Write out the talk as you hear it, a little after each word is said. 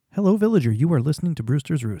Hello, Villager. You are listening to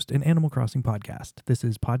Brewster's Roost, an Animal Crossing podcast. This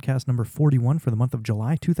is podcast number 41 for the month of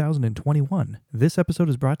July 2021. This episode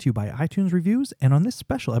is brought to you by iTunes Reviews, and on this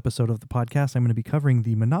special episode of the podcast, I'm going to be covering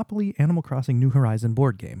the Monopoly Animal Crossing New Horizon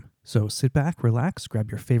board game. So sit back, relax,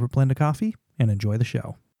 grab your favorite blend of coffee, and enjoy the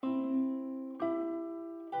show.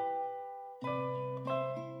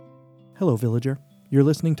 Hello, Villager. You're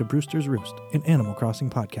listening to Brewster's Roost, an Animal Crossing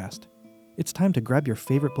podcast. It's time to grab your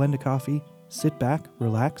favorite blend of coffee, sit back,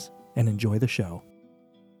 relax, and enjoy the show.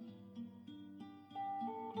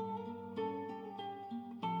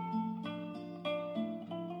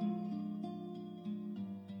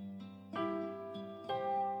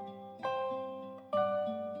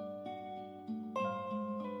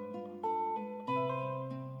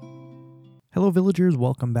 Hello, villagers.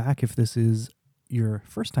 Welcome back. If this is your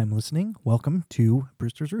first time listening, welcome to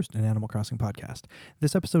Brewster's Roost, an Animal Crossing podcast.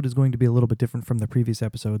 This episode is going to be a little bit different from the previous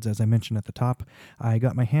episodes. As I mentioned at the top, I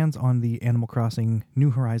got my hands on the Animal Crossing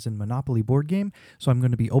New Horizon Monopoly board game, so I'm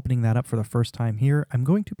going to be opening that up for the first time here. I'm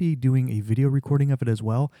going to be doing a video recording of it as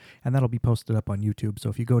well, and that'll be posted up on YouTube. So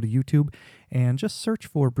if you go to YouTube and just search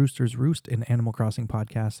for Brewster's Roost, an Animal Crossing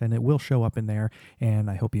podcast, and it will show up in there,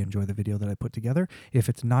 and I hope you enjoy the video that I put together. If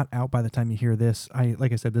it's not out by the time you hear this,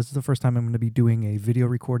 like I said, this is the first time I'm going to be doing a video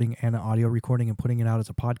recording and an audio recording and putting it out as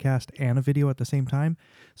a podcast and a video at the same time.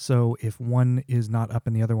 So if one is not up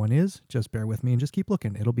and the other one is, just bear with me and just keep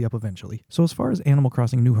looking. It'll be up eventually. So as far as Animal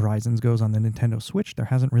Crossing New Horizons goes on the Nintendo Switch, there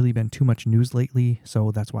hasn't really been too much news lately, so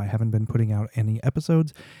that's why I haven't been putting out any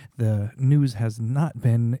episodes. The news has not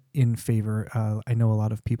been in favor. I know a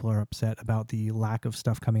lot of people are upset about the lack of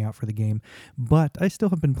stuff coming out for the game, but I still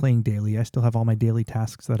have been playing daily. I still have all my daily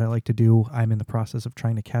tasks that I like to do. I'm in the process of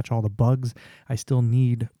trying to catch all the bugs. I still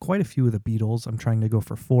need quite a few of the beetles. I'm trying to go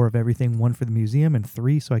for 4 of everything, 1 for the museum and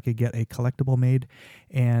 3 so I could get a collectible made.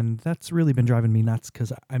 And that's really been driving me nuts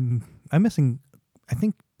because I'm missing, I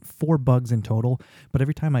think, 4 bugs in total, but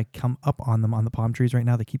every time I come up on them on the palm trees right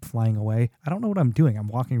now, they keep flying away. I don't know what I'm doing. I'm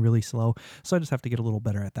walking really slow, so I just have to get a little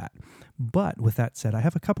better at that. But with that said, I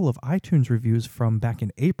have a couple of iTunes reviews from back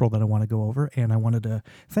in April that I want to go over, and I wanted to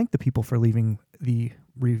thank the people for leaving the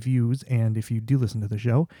reviews. And if you do listen to the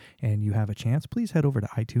show and you have a chance, please head over to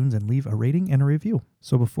iTunes and leave a rating and a review.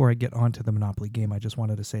 So before I get on to the Monopoly game, I just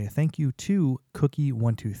wanted to say a thank you to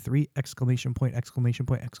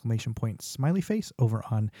Cookie123 !! Smiley face over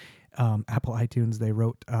on Apple iTunes. They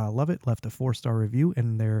wrote love it, left a 4-star review,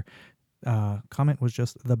 and their comment was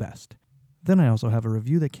just the best. Then I also have a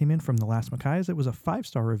review that came in from The Last Mackay's. It was a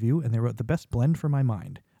 5-star review, and they wrote the best blend for my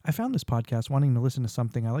mind. I found this podcast wanting to listen to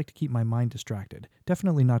something I like to keep my mind distracted.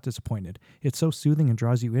 Definitely not disappointed. It's so soothing and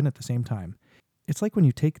draws you in at the same time. It's like when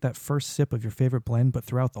you take that first sip of your favorite blend, but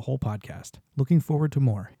throughout the whole podcast. Looking forward to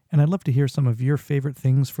more. And I'd love to hear some of your favorite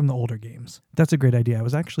things from the older games. That's a great idea. I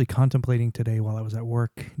was actually contemplating today while I was at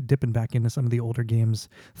work, dipping back into some of the older games,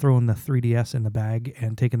 throwing the 3DS in the bag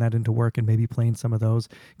and taking that into work and maybe playing some of those,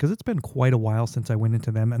 because it's been quite a while since I went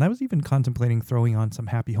into them. And I was even contemplating throwing on some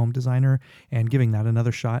Happy Home Designer and giving that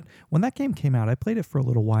another shot. When that game came out, I played it for a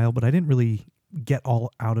little while, but I didn't really get all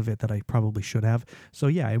out of it that I probably should have. So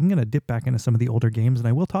yeah, I'm going to dip back into some of the older games, and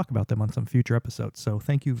I will talk about them on some future episodes. So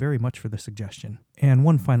thank you very much for the suggestion. And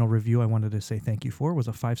one final review I wanted to say thank you for was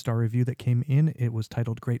a 5-star review that came in. It was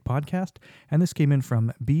titled Great Podcast, and this came in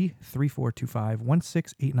from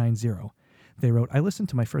B342516890. They wrote, I listened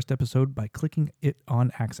to my first episode by clicking it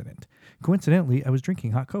on accident. Coincidentally, I was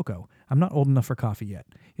drinking hot cocoa. I'm not old enough for coffee yet.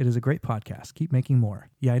 It is a great podcast. Keep making more.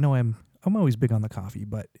 Yeah, I know I'm always big on the coffee,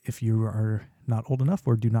 but if you are not old enough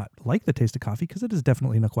or do not like the taste of coffee, because it is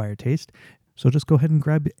definitely an acquired taste, so just go ahead and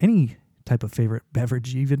grab any type of favorite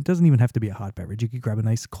beverage. It doesn't even have to be a hot beverage. You could grab a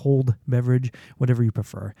nice cold beverage, whatever you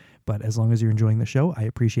prefer. But as long as you're enjoying the show, I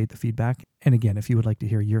appreciate the feedback. And again, if you would like to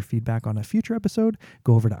hear your feedback on a future episode,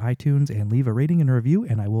 go over to iTunes and leave a rating and a review,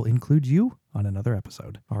 and I will include you on another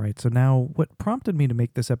episode. All right, so now what prompted me to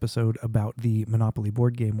make this episode about the Monopoly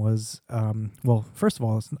board game was, well, first of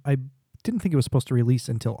all, I didn't think it was supposed to release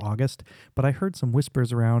until August, but I heard some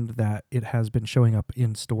whispers around that it has been showing up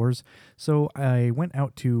in stores. So I went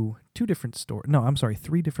out to 3 different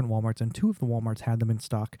Walmarts, and 2 of the Walmarts had them in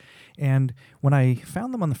stock. And when I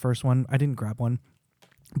found them on the first one, I didn't grab one.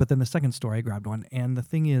 But then the second store, I grabbed one. And the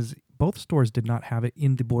thing is, both stores did not have it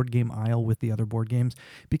in the board game aisle with the other board games.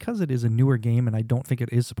 Because it is a newer game and I don't think it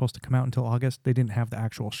is supposed to come out until August, they didn't have the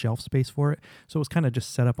actual shelf space for it. So it was kind of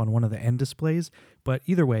just set up on one of the end displays. But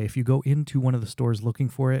either way, if you go into one of the stores looking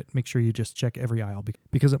for it, make sure you just check every aisle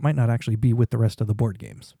because it might not actually be with the rest of the board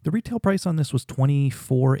games. The retail price on this was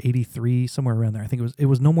 $24.83, somewhere around there. I think it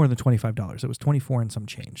was no more than $25. It was $24 and some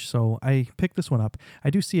change. So I picked this one up. I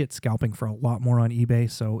do see it scalping for a lot more on eBay,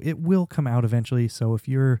 so it will come out eventually. So if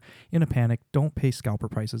you're in a panic, don't pay scalper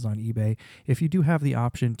prices on eBay. If you do have the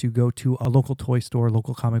option to go to a local toy store,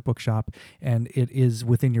 local comic book shop, and it is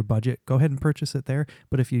within your budget, go ahead and purchase it there.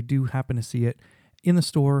 But if you do happen to see it in the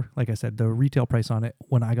store, like I said, the retail price on it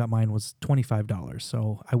when I got mine was $25.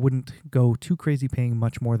 So I wouldn't go too crazy paying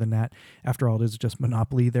much more than that. After all, it is just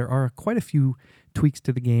Monopoly. There are quite a few tweaks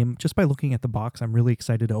to the game. Just by looking at the box, I'm really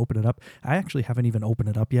excited to open it up. I actually haven't even opened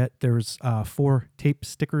it up yet. There's 4 tape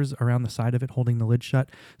stickers around the side of it holding the lid shut.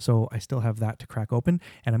 So I still have that to crack open.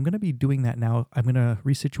 And I'm going to be doing that now. I'm going to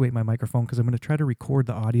resituate my microphone because I'm going to try to record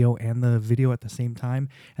the audio and the video at the same time.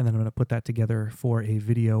 And then I'm going to put that together for a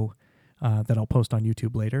video that I'll post on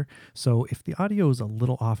YouTube later. So if the audio is a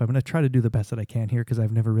little off, I'm going to try to do the best that I can here because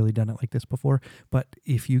I've never really done it like this before. But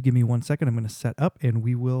if you give me 1 second, I'm going to set up and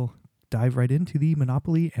we will dive right into the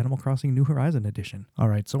Monopoly Animal Crossing New Horizon edition. All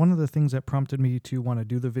right, so one of the things that prompted me to want to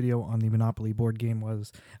do the video on the Monopoly board game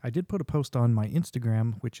was I did put a post on my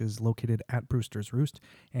Instagram, which is located at Brewster's Roost,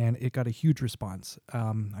 and it got a huge response.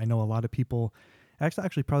 I know a lot of people...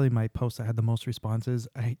 Actually, probably my post that had the most responses.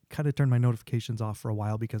 I kind of turned my notifications off for a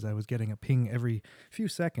while because I was getting a ping every few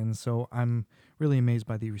seconds. So I'm really amazed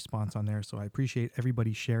by the response on there. So I appreciate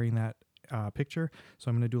everybody sharing that picture. So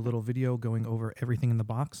I'm going to do a little video going over everything in the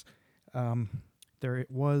box. There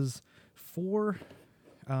was 4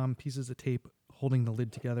 pieces of tape holding the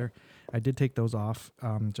lid together. I did take those off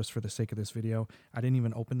just for the sake of this video. I didn't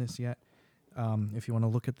even open this yet. If you want to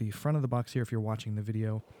look at the front of the box here, if you're watching the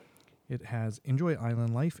video, it has Enjoy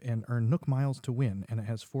Island Life and Earn Nook Miles to win, and it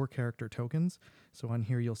has 4 character tokens. So on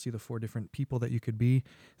here, you'll see the 4 different people that you could be.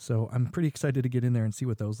 So I'm pretty excited to get in there and see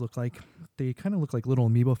what those look like. They kind of look like little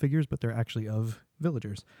amiibo figures, but they're actually of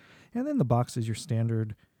villagers. And then the box is your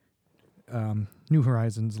standard New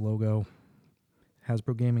Horizons logo.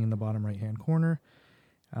 Hasbro Gaming in the bottom right-hand corner.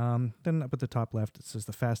 Then up at the top left, it says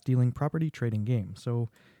the Fast Dealing Property Trading Game. So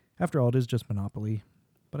after all, it is just Monopoly.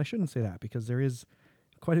 But I shouldn't say that because there is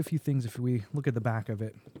quite a few things if we look at the back of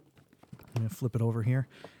it. I'm going to flip it over here.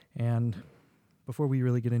 And before we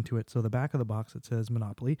really get into it, so the back of the box, it says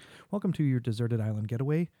Monopoly. Welcome to your deserted island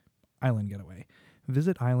getaway. Island getaway.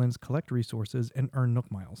 Visit islands, collect resources, and earn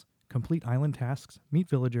Nook Miles. Complete island tasks, meet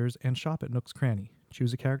villagers, and shop at Nook's Cranny.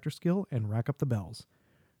 Choose a character skill and rack up the bells.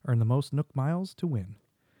 Earn the most Nook Miles to win.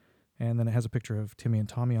 And then it has a picture of Timmy and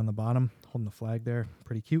Tommy on the bottom, holding the flag there.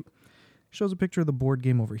 Pretty cute. Shows a picture of the board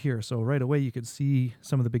game over here. So right away you could see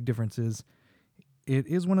some of the big differences. It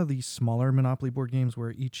is one of these smaller Monopoly board games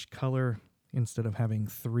where each color, instead of having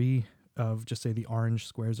 3 of just say the orange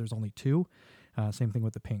squares, there's only 2. Same thing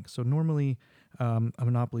with the pink. So normally a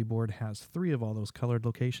Monopoly board has 3 of all those colored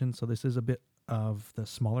locations. So this is a bit of the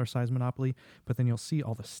smaller size Monopoly, but then you'll see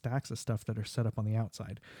all the stacks of stuff that are set up on the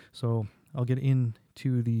outside. So I'll get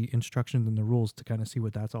into the instructions and the rules to kind of see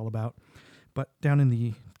what that's all about. But down in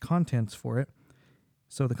the contents for it,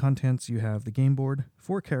 so the contents, you have the game board,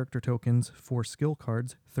 4 character tokens, 4 skill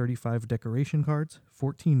cards, 35 decoration cards,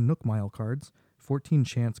 14 Nook Mile cards, 14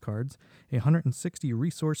 chance cards, 160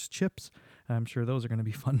 resource chips. I'm sure those are going to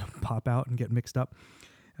be fun to pop out and get mixed up.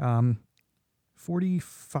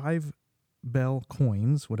 45 bell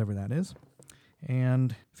coins, whatever that is,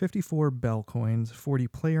 and 54 bell coins, 40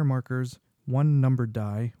 player markers, 1 numbered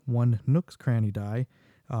die, 1 Nook's Cranny die,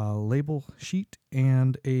 label sheet,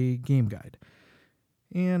 and a game guide.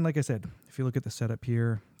 And like I said, if you look at the setup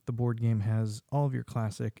here, the board game has all of your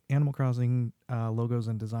classic Animal Crossing logos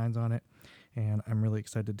and designs on it, and I'm really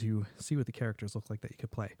excited to see what the characters look like that you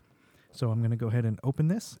could play. So I'm going to go ahead and open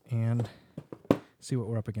this and see what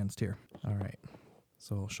we're up against here. All right,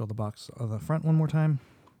 so I'll show the box of the front one more time,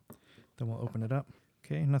 then we'll open it up.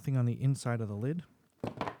 Okay, nothing on the inside of the lid,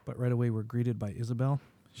 but right away we're greeted by Isabelle.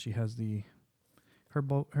 She has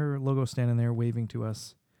her logo standing there waving to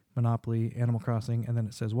us, Monopoly, Animal Crossing, and then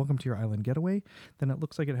it says, welcome to your island getaway. Then it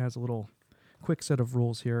looks like it has a little quick set of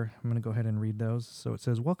rules here. I'm going to go ahead and read those. So it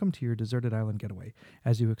says, welcome to your deserted island getaway.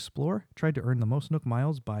 As you explore, try to earn the most Nook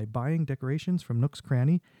Miles by buying decorations from Nook's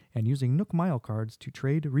Cranny and using Nook Mile cards to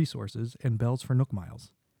trade resources and bells for Nook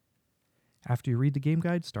Miles. After you read the game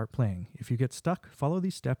guide, start playing. If you get stuck, follow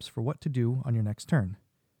these steps for what to do on your next turn.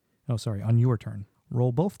 On your turn.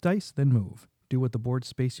 Roll both dice, then move. Do what the board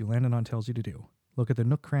space you landed on tells you to do. Look at the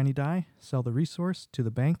Nook Cranny die, sell the resource to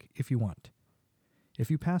the bank if you want.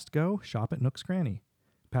 If you passed go, shop at Nook's Cranny.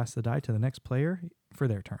 Pass the die to the next player for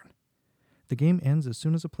their turn. The game ends as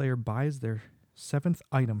soon as a player buys their 7th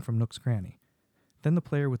item from Nook's Cranny. Then the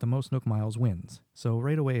player with the most Nook miles wins. So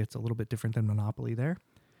right away it's a little bit different than Monopoly there.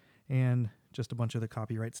 And just a bunch of the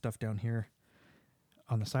copyright stuff down here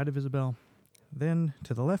on the side of Isabelle. Then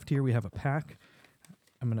to the left here we have a pack.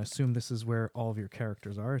 I'm going to assume this is where all of your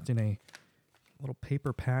characters are. It's in a little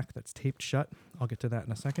paper pack that's taped shut. I'll get to that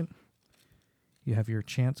in a second. You have your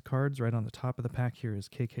chance cards right on the top of the pack. Here is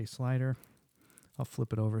KK Slider. I'll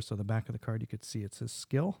flip it over so the back of the card you could see it says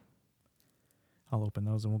skill. I'll open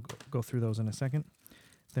those and we'll go through those in a second.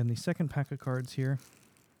 Then the second pack of cards here.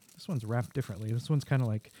 This one's wrapped differently. This one's kind of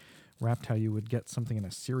like wrapped how you would get something in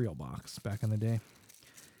a cereal box back in the day.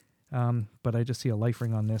 But I just see a life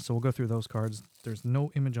ring on this, so we'll go through those cards. There's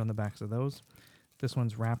no image on the backs of those. This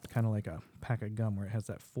one's wrapped kind of like a pack of gum where it has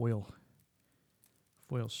that foil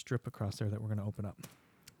strip across there that we're going to open up.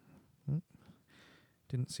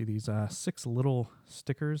 Didn't see these 6 little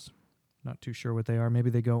stickers. Not too sure what they are. Maybe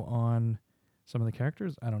they go on some of the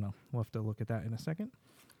characters. I don't know. We'll have to look at that in a second.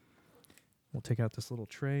 We'll take out this little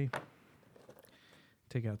tray.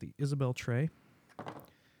 Take out the Isabelle tray.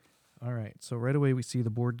 All right, so right away we see the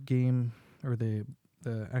board game, or the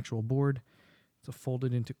actual board. It's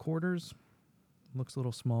folded into quarters. Looks a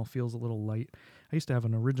little small, feels a little light. I used to have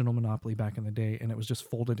an original Monopoly back in the day, and it was just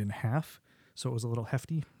folded in half, so it was a little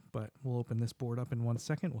hefty, but we'll open this board up in 1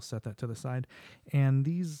 second. We'll set that to the side. And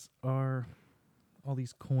these are all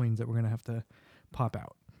these coins that we're going to have to pop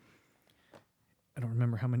out. I don't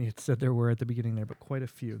remember how many it said there were at the beginning there, but quite a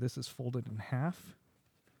few. This is folded in half.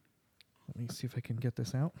 Let me see if I can get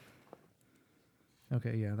this out.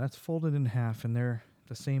 Okay, yeah, that's folded in half, and they're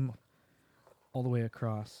the same all the way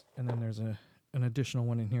across. And then there's an additional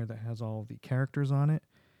one in here that has all the characters on it,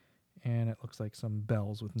 and it looks like some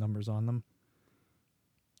bells with numbers on them.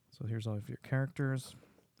 So here's all of your characters.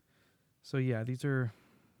 So yeah, these are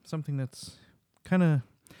something that's kind of,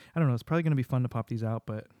 I don't know, it's probably going to be fun to pop these out,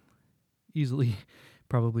 but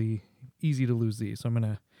probably easy to lose these. So I'm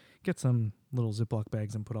going to get some little Ziploc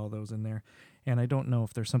bags and put all those in there. And I don't know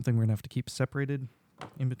if there's something we're going to have to keep separated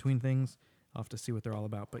in between things. I'll have to see what they're all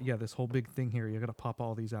about. But yeah, this whole big thing here, you got to pop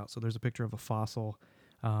all these out. So there's a picture of a fossil,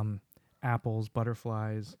 apples,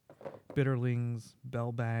 butterflies, bitterlings,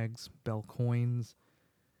 bell bags, bell coins.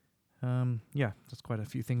 Yeah, that's quite a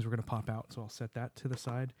few things we're going to pop out. So I'll set that to the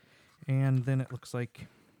side. And then it looks like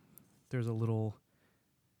there's a little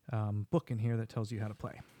book in here that tells you how to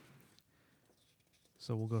play.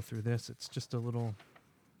 So we'll go through this. It's just a little,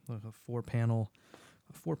 like a four panel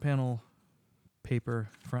paper,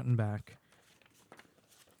 front and back.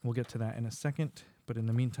 We'll get to that in a second, but in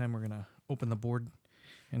the meantime, we're going to open the board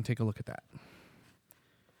and take a look at that.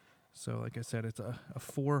 So like I said, it's a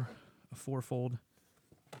four-fold.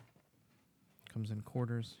 Comes in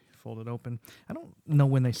quarters, fold it open. I don't know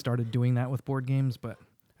when they started doing that with board games, but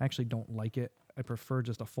I actually don't like it. I prefer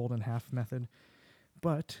just a fold in half method.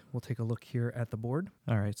 But we'll take a look here at the board.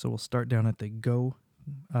 All right, so we'll start down at the Go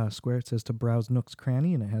square. It says to browse Nook's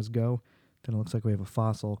Cranny, and it has Go. Then it looks like we have a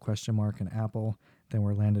fossil, question mark, an apple. Then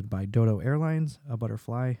we're landed by Dodo Airlines, a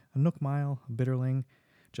butterfly, a Nook Mile, a bitterling,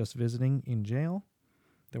 just visiting in jail.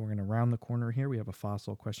 Then we're going to round the corner here. We have a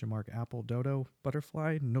fossil, question mark, apple, dodo,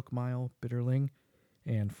 butterfly, Nook Mile, bitterling,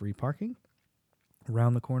 and free parking.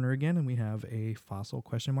 Round the corner again, and we have a fossil,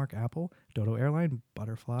 question mark, apple, dodo airline,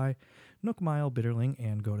 butterfly, Nook Mile, bitterling,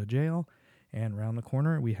 and go to jail. And round the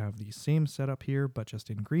corner, we have the same setup here, but just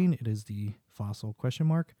in green. It is the fossil, question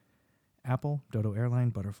mark, apple, dodo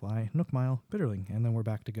airline, butterfly, Nook Mile, bitterling, and then we're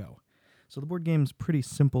back to go. So the board game's pretty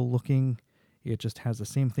simple looking. It just has the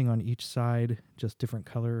same thing on each side, just different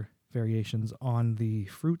color variations on the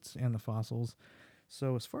fruits and the fossils.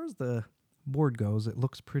 So as far as the board goes, it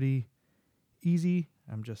looks pretty easy.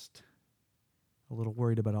 I'm just a little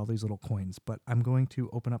worried about all these little coins, but I'm going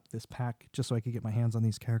to open up this pack just so I can get my hands on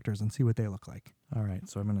these characters and see what they look like. All right,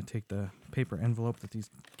 so I'm going to take the paper envelope that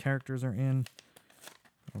these characters are in.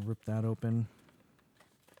 I'll rip that open.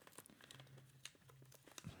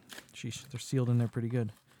 Sheesh, they're sealed in there pretty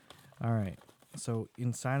good. All right, so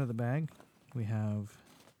inside of the bag, we have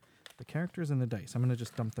the characters and the dice. I'm going to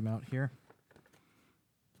just dump them out here.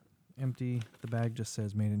 Empty. The bag just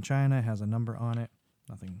says Made in China, has a number on it.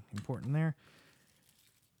 Nothing important there.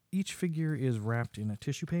 Each figure is wrapped in a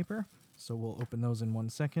tissue paper, so we'll open those in 1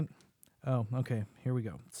 second. Oh, okay, here we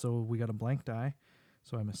go. So we got a blank die,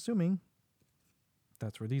 so I'm assuming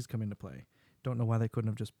that's where these come into play. Don't know why they couldn't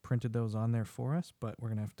have just printed those on there for us, but we're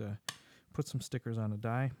going to have to put some stickers on a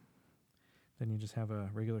die. then you just have a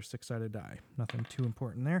regular 6-sided die. Nothing too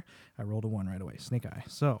important there. I rolled a 1 right away. Snake Eye.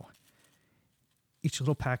 So each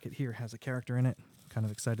little packet here has a character in it. Kind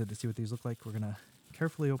of excited to see what these look like. We're going to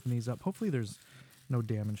carefully open these up. Hopefully there's no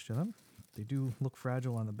damage to them. They do look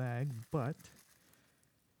fragile on the bag, but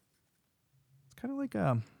it's kind of like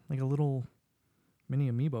a little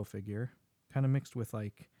mini amiibo figure, kind of mixed with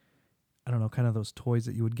like, I don't know, kind of those toys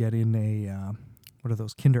that you would get in a, what are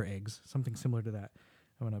those, Kinder Eggs, something similar to that.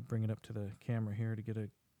 I'm going to bring it up to the camera here to get a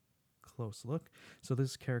close look. So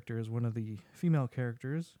this character is one of the female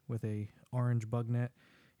characters with a orange bug net,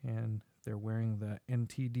 and they're wearing the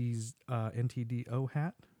NTDO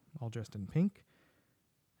hat, all dressed in pink.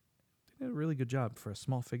 They did a really good job for a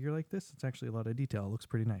small figure like this. It's actually a lot of detail. It looks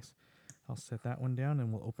pretty nice. I'll set that one down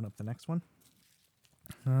and we'll open up the next one.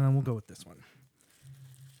 We'll go with this one.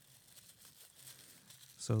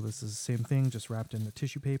 So this is the same thing, just wrapped in the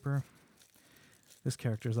tissue paper. This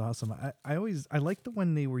character is awesome. I liked the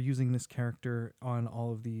when they were using this character on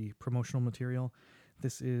all of the promotional material.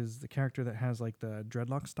 This is the character that has like the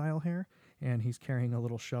dreadlock style hair, and he's carrying a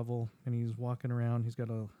little shovel and he's walking around. He's got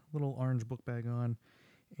a little orange book bag on,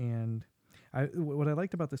 and what I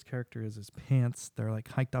liked about this character is his pants. They're like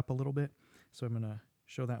hiked up a little bit, so I'm gonna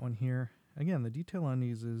show that one here. Again, the detail on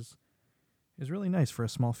these is really nice for a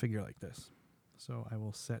small figure like this. So I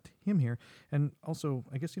will set him here. And also,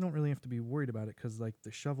 I guess you don't really have to be worried about it because like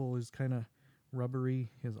the shovel is kind of rubbery.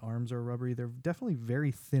 His arms are rubbery. They're definitely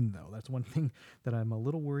very thin though. That's one thing that I'm a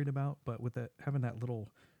little worried about. But with that, having that little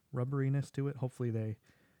rubberiness to it, hopefully they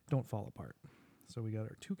don't fall apart. So we got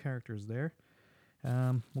our 2 characters there.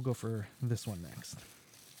 We'll go for this one next.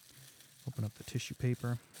 Open up the tissue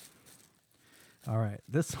paper. All right,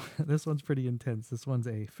 this one's pretty intense. This one's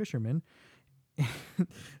a fisherman.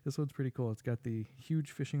 This one's pretty cool. It's got the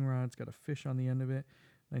huge fishing rod. It's got a fish on the end of it.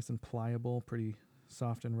 Nice and pliable, pretty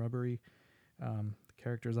soft and rubbery. The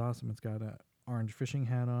character is awesome. It's got an orange fishing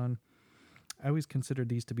hat on. I always considered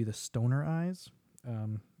these to be the stoner eyes.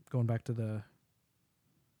 Going back to the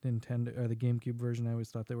Nintendo or the GameCube version, I always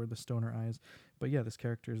thought they were the stoner eyes. But yeah, this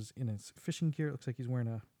character's in his fishing gear. It looks like he's wearing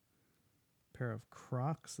a pair of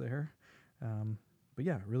Crocs there. But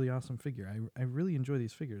yeah, really awesome figure. I really enjoy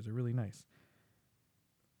these figures. They're really nice.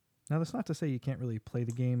 Now, that's not to say you can't really play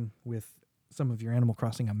the game with some of your Animal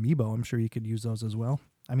Crossing amiibo. I'm sure you could use those as well.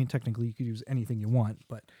 I mean, technically, you could use anything you want,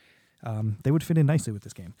 but they would fit in nicely with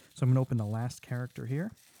this game. So I'm going to open the last character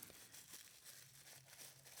here.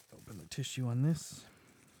 Open the tissue on this.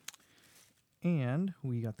 And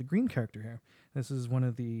we got the green character here. This is one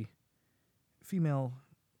of the female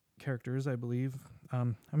characters, I believe.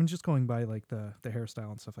 I'm just going by like the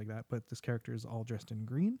hairstyle and stuff like that, but this character is all dressed in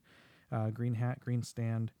green. Green hat, green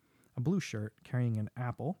stand, a blue shirt, carrying an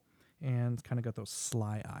apple, and kind of got those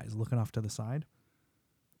sly eyes looking off to the side,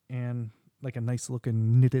 and like a nice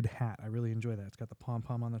looking knitted hat. I really enjoy that. It's got the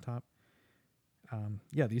pom-pom on the top.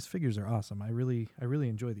 Yeah, these figures are awesome. I really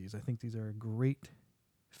enjoy these. I think these are a great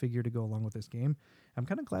figure to go along with this game. I'm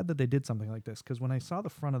kind of glad that they did something like this, because when I saw the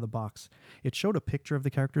front of the box, it showed a picture of the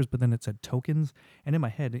characters, but then it said tokens, and in my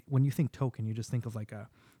head, when you think token, you just think of like a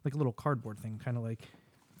little cardboard thing, kind of like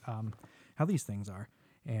how these things are.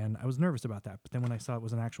 And I was nervous about that, but then when I saw it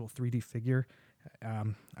was an actual 3D figure,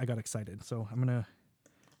 I got excited. So I'm gonna,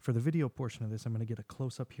 for the video portion of this, I'm gonna get a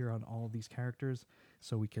close-up here on all of these characters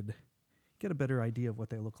so we could get a better idea of what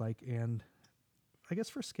they look like. And I guess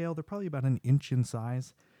for scale, they're probably about 1 inch in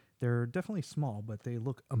size. They're definitely small, but they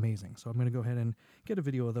look amazing. So I'm going to go ahead and get a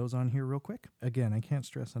video of those on here real quick. Again, I can't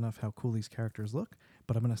stress enough how cool these characters look,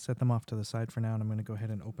 but I'm going to set them off to the side for now, and I'm going to go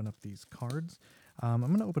ahead and open up these cards. I'm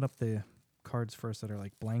going to open up the cards first that are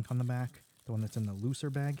like blank on the back, the one that's in the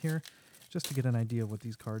looser bag here, just to get an idea of what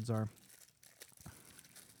these cards are.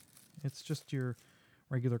 It's just your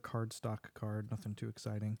regular cardstock card, nothing too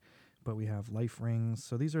exciting, but we have life rings.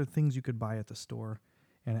 So these are things you could buy at the store,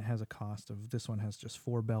 and it has a cost of, this one has just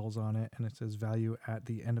 4 bells on it, and it says value at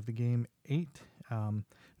the end of the game 8.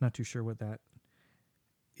 Not too sure what that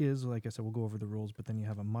is. Like I said, we'll go over the rules, but then you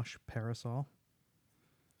have a mush parasol,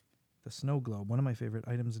 the snow globe, one of my favorite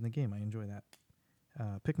items in the game. I enjoy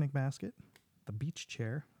that. Picnic basket, the beach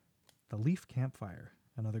chair, the leaf campfire,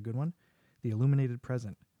 another good one, the illuminated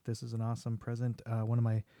present. This is an awesome present. One of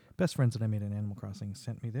my best friends that I made in Animal Crossing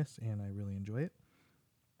sent me this, and I really enjoy it.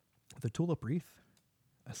 The tulip wreath,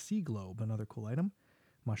 a sea globe, another cool item,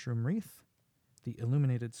 mushroom wreath, the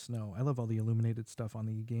illuminated snow. I love all the illuminated stuff on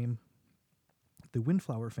the game. The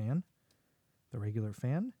windflower fan, the regular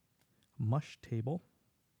fan, mush table,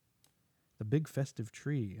 the big festive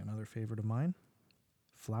tree, another favorite of mine,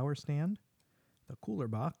 flower stand, the cooler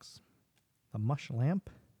box, the mush lamp,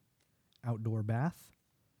 outdoor bath,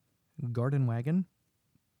 Garden Wagon,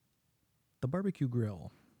 the Barbecue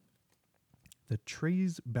Grill, the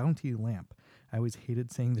Tree's Bounty Lamp. I always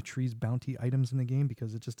hated saying the Tree's Bounty items in the game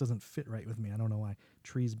because it just doesn't fit right with me. I don't know why.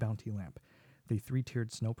 Tree's Bounty Lamp. The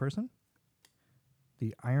 3-tiered Snow Person,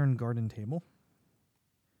 the Iron Garden Table,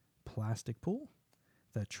 Plastic Pool,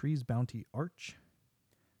 the Tree's Bounty Arch,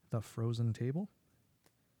 the Frozen Table,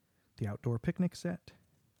 the Outdoor Picnic Set,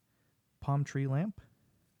 Palm Tree Lamp,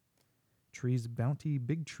 Tree's Bounty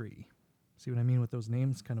Big Tree. See what I mean with those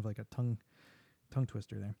names? Kind of like a tongue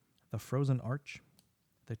twister there. The Frozen Arch,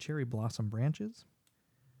 the Cherry Blossom Branches,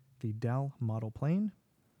 the Dell Model Plane,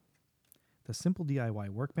 the Simple DIY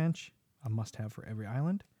Workbench, a must-have for every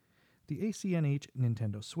island, the ACNH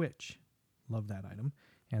Nintendo Switch. Love that item.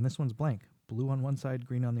 And this one's blank. Blue on one side,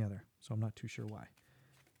 green on the other. So I'm not too sure why.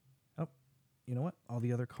 Oh, you know what? All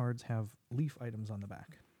the other cards have leaf items on the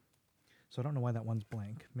back. So I don't know why that one's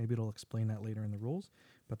blank. Maybe it'll explain that later in the rules,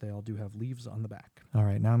 but they all do have leaves on the back. All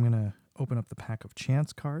right, now I'm going to open up the pack of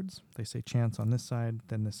chance cards. They say chance on this side,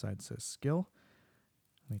 then this side says skill.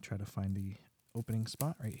 Let me try to find the opening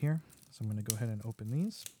spot right here. So I'm going to go ahead and open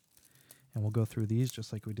these, and we'll go through these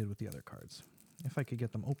just like we did with the other cards. If I could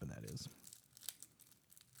get them open, that is.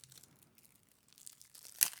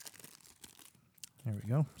 There we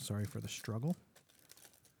go. Sorry for the struggle.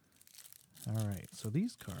 All right, so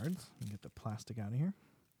these cards, let me get the plastic out of here.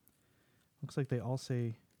 Looks like they all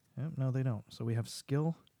say, no, they don't. So we have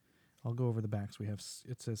skill. I'll go over the backs.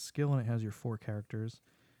 It says skill, and it has your 4 characters,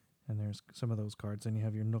 and there's some of those cards. Then you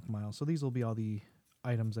have your Nook Mile. So these will be all the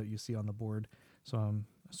items that you see on the board. So I'm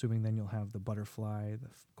assuming then you'll have the butterfly, the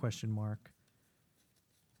question mark.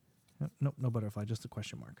 Nope, no butterfly, just a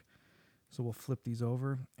question mark. So we'll flip these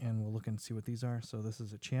over, and we'll look and see what these are. So this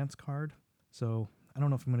is a chance card. So I don't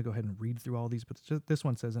know if I'm going to go ahead and read through all these, but this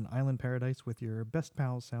one says, an island paradise with your best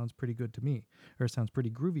pals sounds pretty good to me, or sounds pretty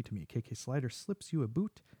groovy to me. KK Slider slips you a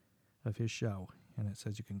boot of his show, and it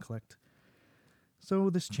says you can collect. So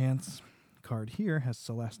this chance card here has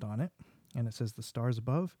Celeste on it, and it says the stars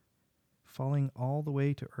above, falling all the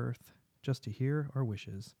way to earth just to hear our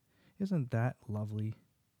wishes. Isn't that lovely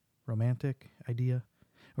romantic idea?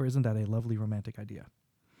 Or isn't that a lovely romantic idea?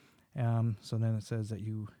 So then it says that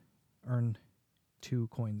you earn 2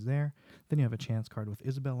 coins there. Then you have a chance card with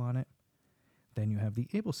Isabel on it. Then you have the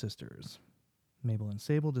Able Sisters. Mabel and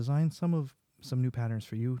Sable design some new patterns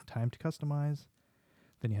for you. Time to customize.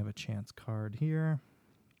 Then you have a chance card here.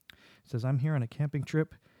 It says, I'm here on a camping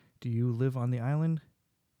trip. Do you live on the island?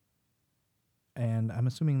 And I'm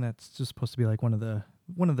assuming that's just supposed to be like one of the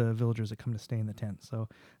villagers that come to stay in the tent. So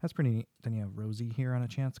that's pretty neat. Then you have Rosie here on a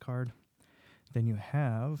chance card. Then you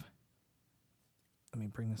have, let me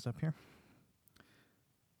bring this up here.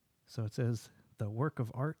 So it says the work of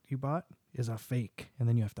art you bought is a fake, and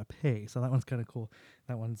then you have to pay. So that one's kind of cool.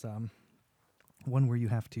 That one's one where you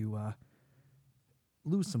have to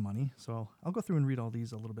lose some money. So I'll go through and read all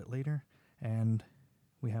these a little bit later. And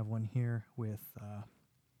we have one here with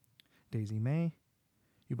Daisy May.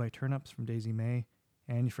 You buy turnips from Daisy May,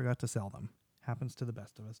 and you forgot to sell them. Happens to the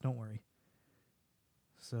best of us, don't worry.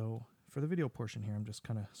 So for the video portion here, I'm just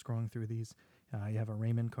kind of scrolling through these. You have a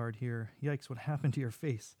Raymond card here. Yikes, what happened to your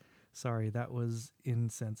face? Sorry, that was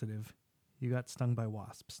insensitive. You got stung by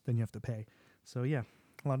wasps, then you have to pay. So yeah,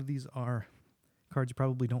 a lot of these are cards you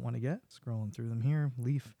probably don't want to get. Scrolling through them here.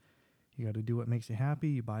 Leaf, you got to do what makes you happy.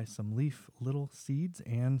 You buy some leaf, little seeds,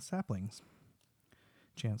 and saplings.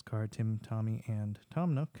 Chance card, Tim, Tommy, and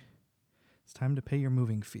Tom Nook. It's time to pay your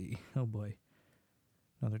moving fee. Oh boy.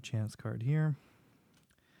 Another chance card here.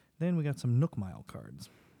 Then we got some Nook Mile cards.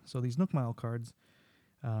 So these Nook Mile cards,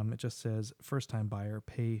 it just says, first time buyer,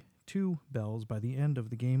 pay 2 bells by the end of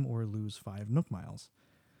the game or lose 5 Nook Miles.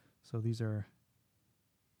 So these are,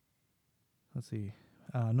 let's see,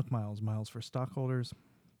 Nook Miles, miles for stockholders,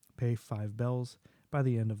 pay 5 bells by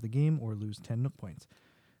the end of the game or lose 10 Nook points.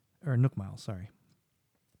 Or Nook Miles, sorry.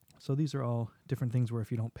 So these are all different things where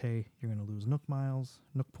if you don't pay, you're going to lose Nook Miles,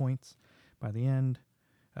 Nook points by the end.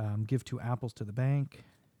 Give 2 apples to the bank.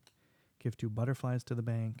 Give 2 butterflies to the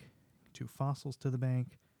bank. 2 fossils to the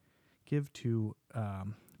bank. Give 2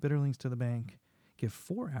 bitterlings to the bank. Give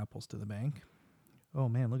 4 apples to the bank. Oh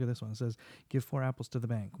man, look at this one. It says, give 4 apples to the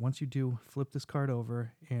bank. Once you do, flip this card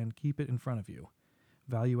over and keep it in front of you.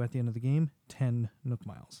 Value at the end of the game, 10 Nook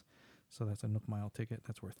Miles. So that's a Nook Mile ticket.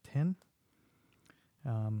 That's worth 10.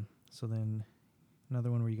 So then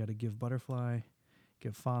another one where you got to give butterfly,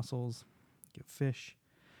 give fossils, give fish.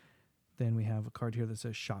 Then we have a card here that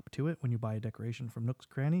says shop to it. When you buy a decoration from Nook's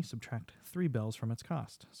Cranny, subtract 3 bells from its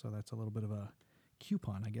cost. So that's a little bit of a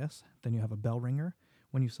coupon, I guess. Then you have a bell ringer.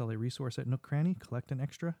 When you sell a resource at Nook Cranny, collect an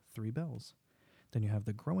extra 3 bells. Then you have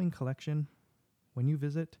the growing collection. When you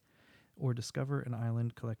visit or discover an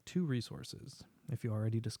island, collect 2 resources. If you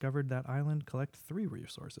already discovered that island, collect 3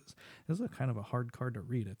 resources. This is a kind of a hard card to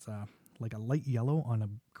read. It's like a light yellow on a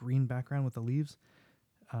green background with the leaves.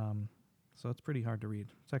 So it's pretty hard to read.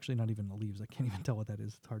 It's actually not even the leaves. I can't even tell what that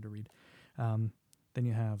is. It's hard to read. Then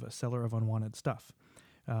you have a seller of unwanted stuff.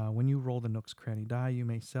 When you roll the Nook's Cranny die, you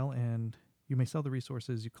may sell the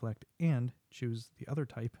resources you collect and choose the other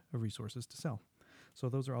type of resources to sell. So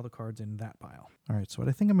those are all the cards in that pile. All right, so what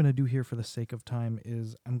I think I'm going to do here for the sake of time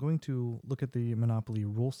is I'm going to look at the Monopoly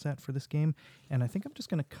rule set for this game, and I think I'm just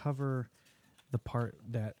going to cover the part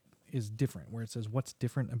that is different, where it says what's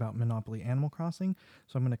different about Monopoly Animal Crossing.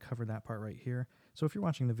 So I'm going to cover that part right here. So if you're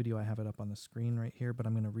watching the video, I have it up on the screen right here, but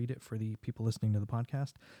I'm going to read it for the people listening to the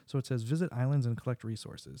podcast. So it says, visit islands and collect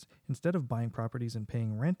resources. Instead of buying properties and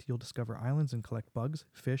paying rent, you'll discover islands and collect bugs,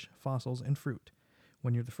 fish, fossils, and fruit.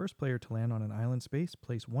 When you're the first player to land on an island space,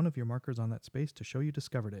 place one of your markers on that space to show you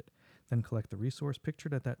discovered it. Then collect the resource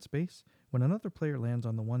pictured at that space. When another player lands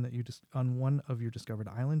on one of your discovered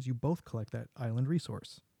islands, you both collect that island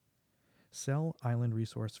resource. Sell island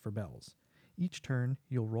resource for bells. Each turn,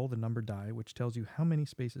 you'll roll the number die, which tells you how many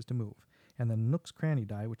spaces to move, and the Nook's Cranny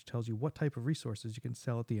die, which tells you what type of resources you can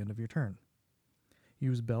sell at the end of your turn.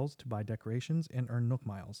 Use bells to buy decorations and earn Nook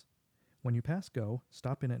miles. When you pass go,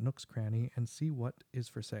 stop in at Nook's Cranny and see what is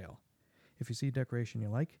for sale. If you see a decoration you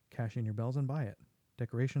like, cash in your bells and buy it.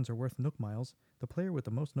 Decorations are worth Nook miles. The player with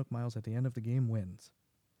the most Nook miles at the end of the game wins.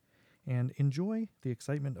 And enjoy the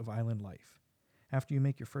excitement of island life. After you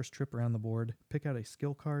make your first trip around the board, pick out a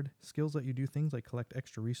skill card. Skills let you do things like collect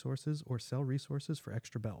extra resources or sell resources for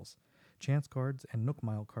extra bells. Chance cards and Nook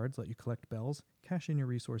Mile cards let you collect bells, cash in your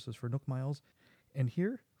resources for Nook Miles, and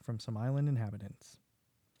hear from some island inhabitants.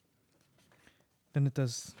 Then it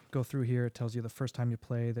does go through here. It tells you the first time you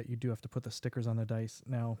play that you do have to put the stickers on the dice.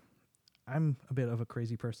 Now, I'm a bit of a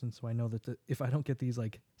crazy person, so I know that if I don't get these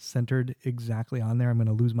like centered exactly on there, I'm going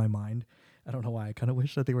to lose my mind. I don't know why. I kind of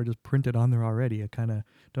wish that they were just printed on there already. I kind of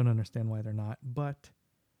don't understand why they're not, but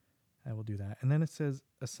I will do that. And then it says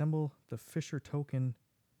assemble the Fisher token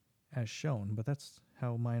as shown, but that's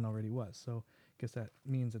how mine already was. So I guess that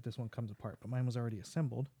means that this one comes apart, but mine was already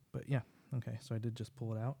assembled. But yeah, okay, so I did just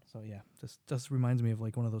pull it out. So yeah, this just reminds me of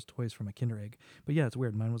like one of those toys from a Kinder Egg. But yeah, it's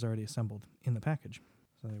weird. Mine was already assembled in the package.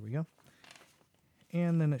 So there we go.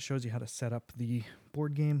 And then it shows you how to set up the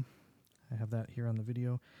board game. I have that here on the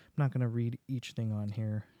video. I'm not going to read each thing on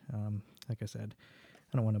here. Like I said,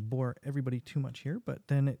 I don't want to bore everybody too much here, but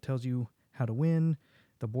then it tells you how to win,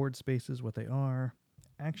 the board spaces, what they are,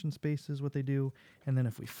 action spaces, what they do, and then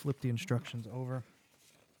if we flip the instructions over,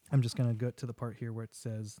 I'm just going to go to the part here where it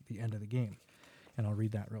says the end of the game, and I'll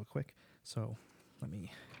read that real quick. So let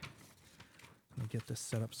me get this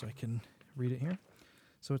set up so I can read it here.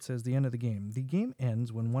 So it says the end of the game. The game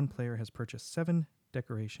ends when one player has purchased 7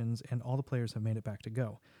 decorations and all the players have made it back to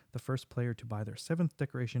go. The first player to buy their 7th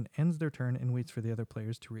decoration ends their turn and waits for the other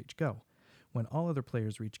players to reach go. When all other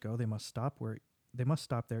players reach go, they must stop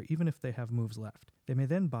there even if they have moves left. They may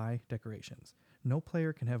then buy decorations. No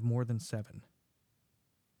player can have more than 7.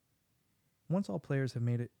 Once all players have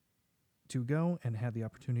made it to go and had the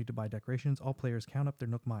opportunity to buy decorations, all players count up their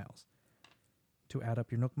Nook miles. To add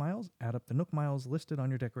up your Nook miles, add up the Nook miles listed on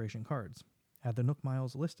your decoration cards. Add the Nook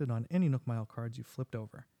miles listed on any Nook mile cards you flipped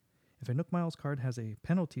over. If a Nook miles card has a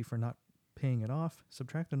penalty for not paying it off,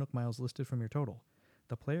 subtract the Nook miles listed from your total.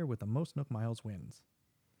 The player with the most Nook miles wins.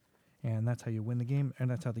 And that's how you win the game,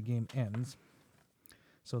 and that's how the game ends.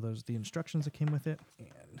 So those the instructions that came with it,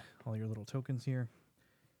 and all your little tokens here,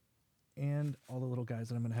 and all the little guys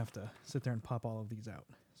that I'm going to have to sit there and pop all of these out.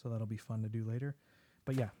 So that'll be fun to do later.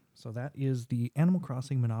 But yeah, so that is the Animal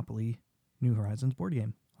Crossing Monopoly New Horizons board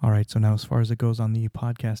game. All right, so now as far as it goes on the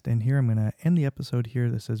podcast end here, I'm going to end the episode here.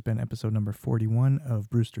 This has been episode number 41 of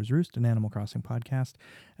Brewster's Roost, an Animal Crossing podcast.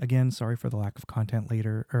 Again, sorry for the lack of content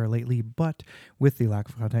lately, but with the lack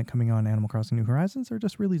of content coming on Animal Crossing New Horizons, there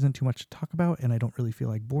just really isn't too much to talk about, and I don't really feel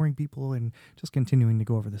like boring people and just continuing to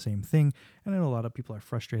go over the same thing. And I know a lot of people are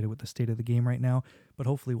frustrated with the state of the game right now, but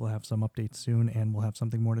hopefully we'll have some updates soon and we'll have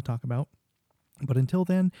something more to talk about. But until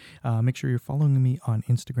then, make sure you're following me on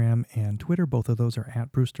Instagram and Twitter. Both of those are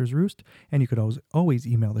at Brewster's Roost. And you could always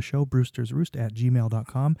email the show,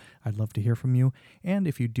 brewstersroost@gmail.com. I'd love to hear from you. And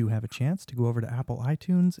if you do have a chance to go over to Apple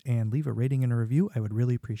iTunes and leave a rating and a review, I would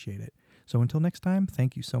really appreciate it. So until next time,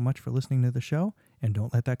 thank you so much for listening to the show, and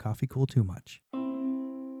don't let that coffee cool too much.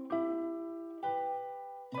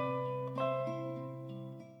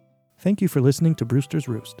 Thank you for listening to Brewster's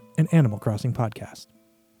Roost, an Animal Crossing podcast.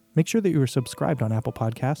 Make sure that you are subscribed on Apple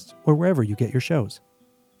Podcasts or wherever you get your shows.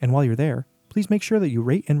 And while you're there, please make sure that you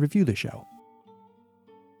rate and review the show.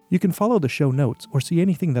 You can follow the show notes or see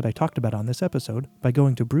anything that I talked about on this episode by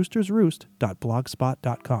going to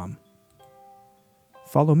brewstersroost.blogspot.com.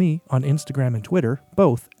 Follow me on Instagram and Twitter,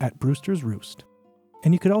 both at Brewster's Roost.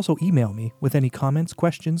 And you could also email me with any comments,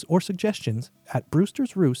 questions, or suggestions at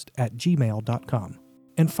brewstersroost@gmail.com.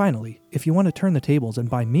 And finally, if you want to turn the tables and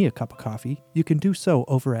buy me a cup of coffee, you can do so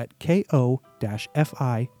over at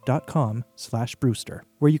ko-fi.com/Brewster,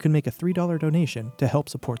 where you can make a $3 donation to help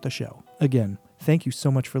support the show. Again, thank you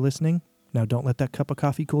so much for listening. Now don't let that cup of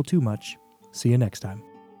coffee cool too much. See you next time.